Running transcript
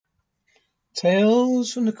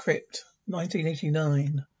Tales from the Crypt,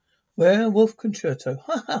 1989. Werewolf Concerto.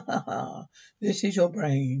 Ha ha ha ha. This is your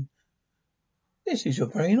brain. This is your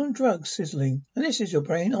brain on drugs sizzling. And this is your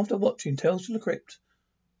brain after watching Tales from the Crypt.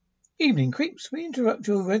 Evening creeps, we interrupt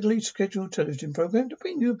your regularly scheduled television program to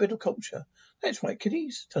bring you a bit of culture. That's right,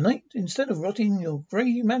 kiddies. Tonight, instead of rotting your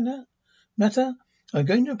grey matter, I'm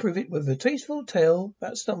going to prove it with a tasteful tale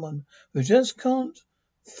about someone who just can't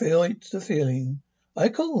feel the feeling. I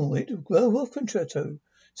call it Werewolf Concerto.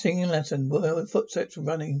 Singing Latin, footsteps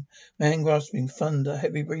running, man grasping, thunder,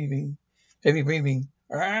 heavy breathing. My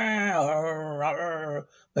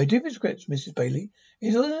deepest regrets, Mrs. Bailey,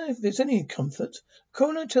 is if there's any comfort. The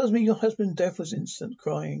coroner tells me your husband's death was instant,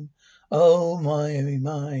 crying. Oh,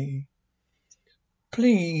 my.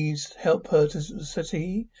 Please help her, said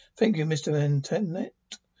he. Thank you, Mr. Antoinette.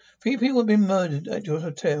 3 people have been murdered at your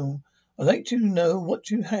hotel. I'd like to know what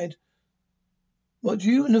you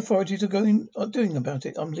and authorities are doing about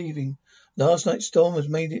it. I'm leaving. Last night's storm has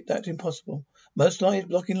made it that impossible. Mudslide is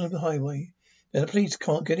blocking the highway. And the police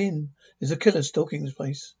can't get in. There's a killer stalking this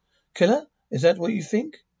place. Killer? Is that what you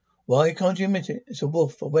think? Why can't you admit it? It's a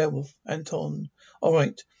werewolf, Anton. All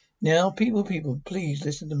right. Now, people, please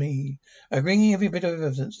listen to me. Bringing every bit of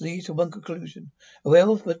evidence leads to one conclusion. A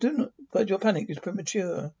werewolf, but your panic is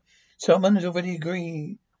premature. Someone has already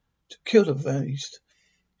agreed to kill the beast.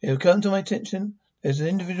 It will come to my attention. There's an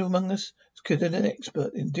individual among us who's considered an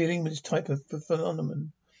expert in dealing with this type of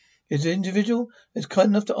phenomenon. Is the individual is kind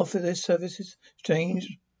enough to offer their services,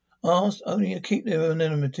 exchange, asked only to keep their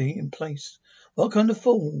anonymity in place. What kind of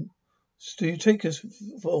fool do you take us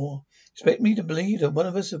for? Expect me to believe that one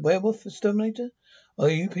of us is a werewolf exterminator? Are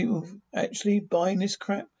you people actually buying this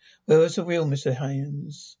crap? Where is the real Mr.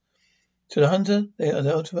 Haynes? To the hunter, they are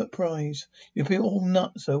the ultimate prize. You people all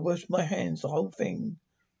nuts, so wash my hands, the whole thing.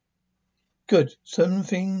 Good. Soon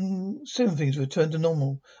things return to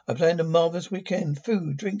normal. I planned a marvelous weekend.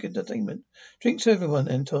 Food, drink, entertainment. Drinks for everyone,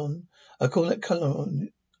 Anton. I love that colour on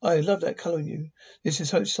you. This is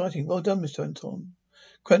so exciting. Well done, Mr. Anton.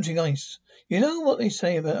 Crunching ice. You know what they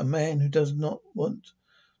say about a man who does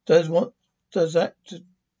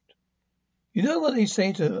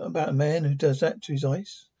that to his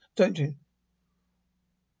ice, don't you?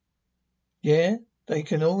 Yeah, they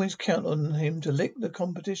can always count on him to lick the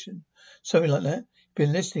competition. Something like that.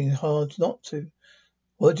 Been listening hard not to.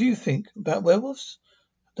 What do you think about werewolves?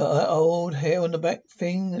 That old hair on the back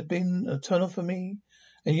thing has been a turn off for me.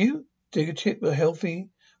 And you? Dig a chip with a healthy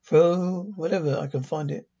throw, whatever I can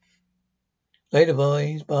find it. Later,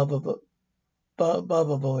 boys. Barber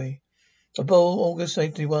boy. A ball, August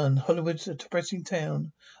 81. Hollywood's a depressing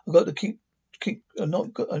town. I've got to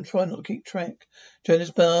I'm trying not to keep track.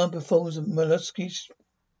 Jonas Bar performs Mollusky's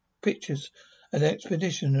pictures an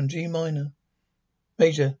expedition on G minor.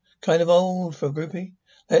 Major, kind of old for a groupie.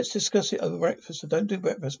 Let's discuss it over breakfast. I don't do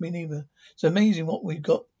breakfast, me neither. It's amazing what we've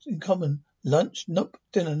got in common. Lunch? Nope.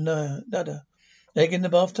 Dinner? No, nada. Egg in the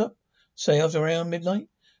bathtub? Say after around midnight?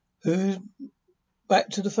 Who's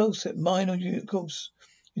back to the faucet? Mine or you, of course.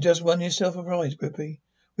 You just won yourself a prize, groupie.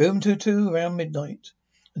 Room 22 around midnight.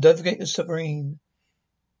 And don't forget your submarine.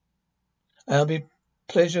 I'll be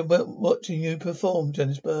pleasure watching you perform,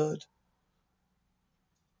 Dennis Bird.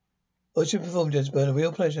 Watch you perform, Dennis Bird. A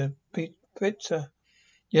real pleasure. Pizza.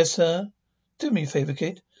 Yes, sir. Do me a favor,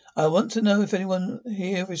 kid. I want to know if anyone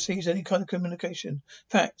here receives any kind of communication.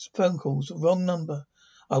 Fax, phone calls, wrong number.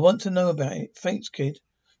 I want to know about it. Thanks, kid.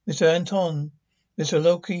 Mr. Anton. Mr.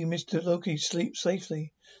 Loki, sleep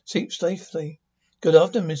safely. Good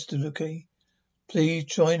afternoon, Mr. Loki. Please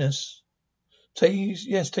join us.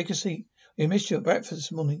 Take a seat. We missed you at breakfast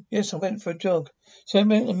this morning. Yes, I went for a jog. So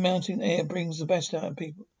the mountain air brings the best out of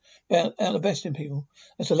people. Out the best in people.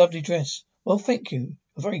 That's a lovely dress. Well, thank you.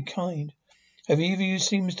 You're very kind. Have either of you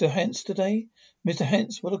seen Mr. Hance today? Mr.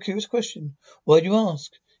 Hance, what a curious question. Why do you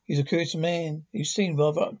ask? He's a curious man. He seemed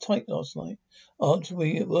rather uptight last night. Weren't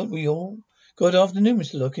we all? Good afternoon,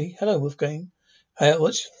 Mr. Loki. Hello, Wolfgang. Hey,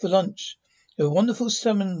 what's for lunch? A wonderful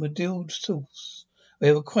salmon with dilled sauce. We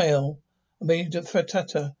have a quail. I made a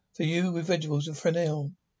frittata for you with vegetables and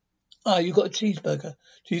fennel. Ah, you got a cheeseburger.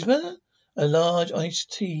 Cheeseburger? A large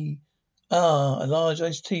iced tea. A large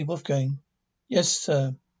iced tea, Wolfgang. Yes,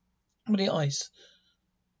 sir. How many ice?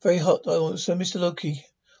 Very hot. Oh, so Mr. Loki,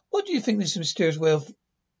 what do you think this mysterious werewolf?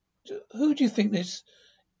 Who do you think this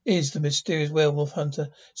is? The mysterious werewolf hunter?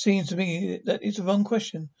 Seems to me that is the wrong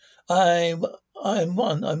question. I am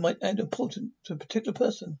one. I might add important to a particular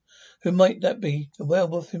person. Who might that be? The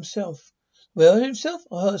werewolf himself. Werewolf himself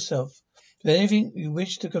or herself? Is there anything you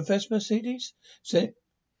wish to confess, Mercedes?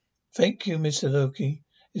 Thank you, Mr. Loki.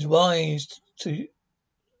 It's wise to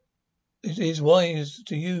It is wise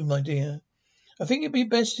to you, my dear. I think it'd be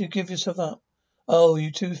best you give yourself up. Oh,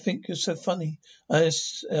 you two think you're so funny.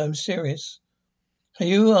 I'm serious.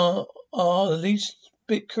 You are the least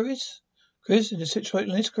bit curious? Chris, in a situation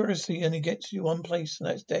like this, curiosity only gets you one place, and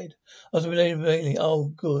that's dead. I was related to Bailey. Oh,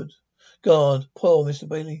 good. God, poor Mr.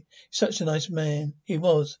 Bailey. He's such a nice man. He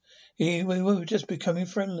was. We were just becoming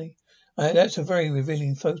friendly. That's a very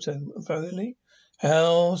revealing photo. Really?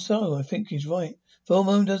 How so? I think he's right. Full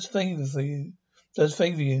moon does favour you. At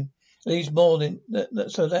least more than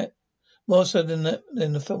more so than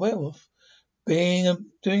the werewolf.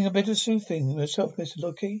 Doing a bit of sleuthing myself, Mr.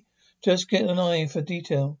 Lucky. Just get an eye for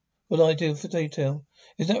detail. What I do for detail.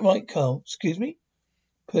 Is that right, Carl? Excuse me?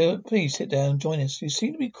 Please sit down and join us. You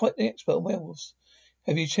seem to be quite the expert on werewolves.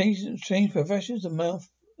 Have you changed professions?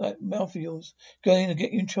 That mouth of yours going to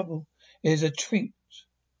get you in trouble. There's a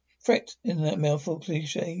threat in that mouthful of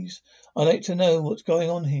cliches. I'd like to know what's going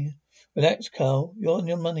on here. Relax, Carl. You're on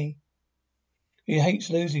your money. He hates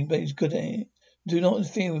losing, but he's good at it. Do not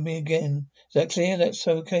interfere with me again. Is that clear? That's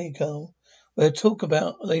okay, Carl. We'll talk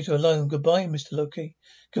about later alone. Goodbye, Mr. Lucky.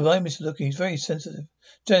 Goodbye, Mr. Lucky. He's very sensitive.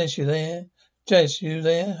 Janice, you there? Janice, you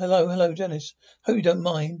there? Hello, Janice. Hope you don't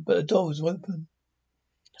mind, but the door is open.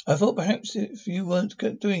 I thought perhaps if you weren't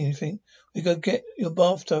doing anything, we could get your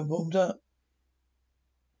bathtub warmed up.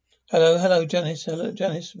 Hello, Janice. Hello,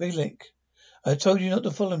 Janice. Relic. I told you not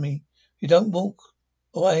to follow me. If you don't walk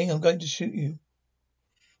away, I'm going to shoot you.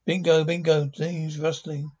 Bingo, leaves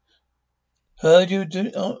rustling. Heard you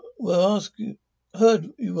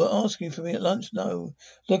were asking for me at lunch? No.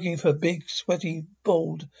 Looking for a big, sweaty,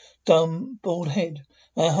 bald head.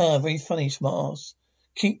 Aha, very funny, smart ass.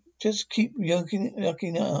 Keep yucking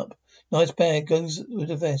it up. Nice bag, goes with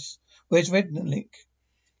the vest. Where's Redlick?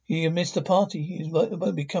 He missed the party. He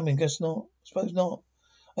won't be coming, guess not. Suppose not.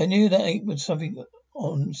 I knew that ape was something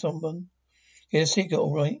on someone. He had a secret,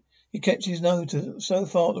 all right. He kept his nose so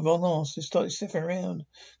far up the wrong arse, he started sniffing around.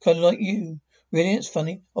 Kind of like you. Really, it's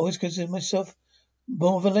funny. I always considered myself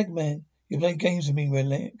more of a leg man. You play games with me,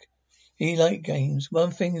 Redlick. He liked games.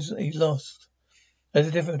 One thing is he lost. There's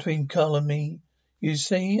a difference between Carl and me. You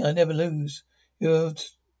see, I never lose. You're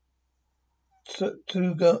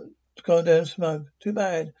go down smug. Too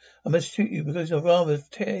bad. I must shoot you because I'd rather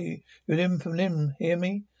tear you limb from limb. Hear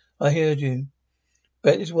me? I heard you.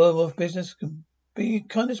 Bet this werewolf business can be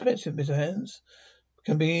kind of expensive, Mr. Hans.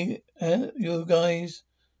 Can be, you guys.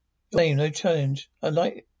 Same, no challenge. I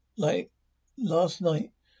like last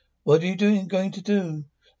night. What are you going to do?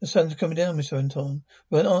 The sun's coming down, Mr. Anton.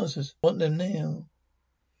 We want answers. Want them now.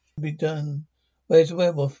 Be done. Where's the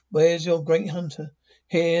werewolf? Where's your great hunter?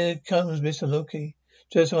 Here comes Mr. Loki.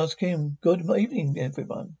 Just ask him. Good evening,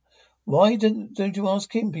 everyone. Why don't you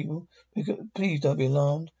ask him, people? Because, please don't be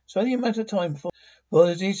alarmed. It's only a matter of time before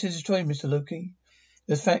the deeds is destroyed, Mr. Loki.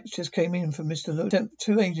 The facts just came in from Mr. Loki. Sent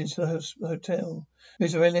 2 agents to the hotel.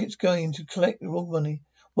 Mr. Elliot's going to collect the raw money.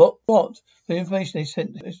 What? The information they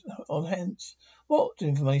sent on Hans. What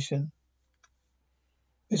information?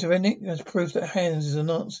 Mr. Rednick has proof that Hans is a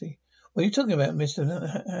Nazi. What are you talking about, Mr.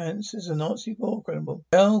 Hans is a Nazi? More credible.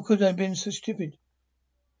 How could I have been so stupid?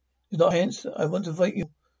 It's not Hans. I want to invite you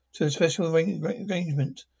to a special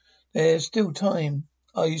arrangement. There's still time.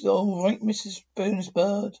 Are you all right, Mrs.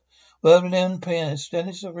 Bird? World-renowned pianist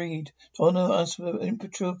Dennis agreed to honour us with an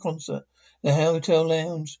impromptu concert in the hotel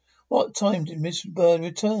lounge. What time did Miss Bird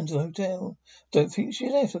return to the hotel? Don't think she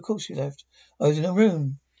left. Of course she left. I was in her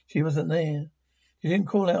room. She wasn't there. She didn't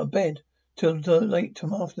crawl out of bed till late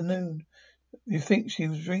tomorrow afternoon. You think she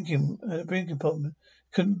was had a drinking problem?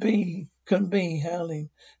 Couldn't be,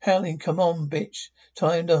 howling, come on, bitch,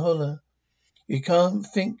 time to holler. You can't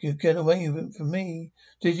think you'd get away from me,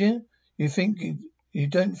 did you? You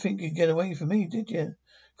don't think you'd get away from me, did you?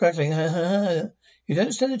 Crackling, ha ha ha. You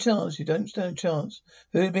don't stand a chance,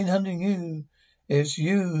 Who's been hunting you? It's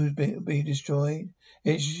you who'd be destroyed.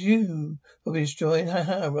 It's you who'll be destroyed, ha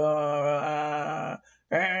ha, rah,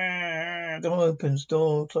 rah. Door opens,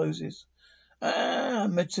 door closes.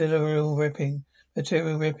 Material ripping.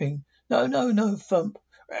 No, thump.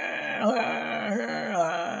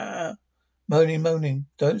 Moaning.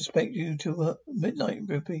 Don't expect you to midnight,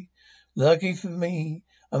 Ruppy. Lucky for me,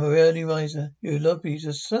 I'm an early riser. You loppies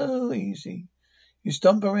are so easy. You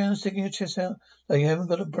stomp around sticking your chest out like you haven't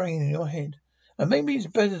got a brain in your head. And maybe it's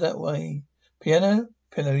better that way. Piano,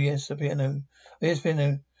 yes, a piano. Yes,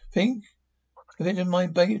 piano. Think of it in my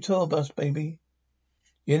tour bus, baby.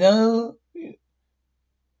 You know,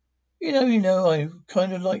 I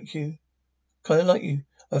kind of like you.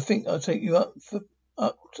 I think I'll take you up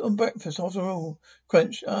on breakfast after all.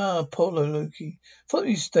 Crunch. Poor Loki. Thought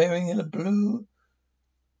he was staring in a blue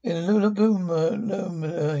in Lula Boom,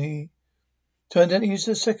 turned out he's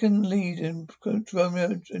the second lead in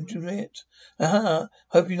Romeo and Juliet. Aha!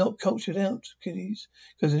 Hope you're not cultured out, kiddies.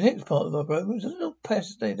 Because the next part of our program is a little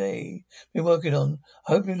past day we're working on.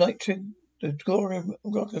 I hope you like the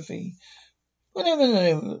choreography.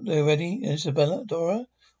 Whenever they're ready, Isabella, Dora.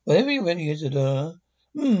 Whenever you're ready, Isadora.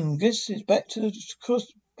 Guess it's back to the cross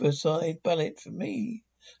side ballet for me.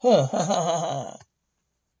 Ha ha ha ha ha.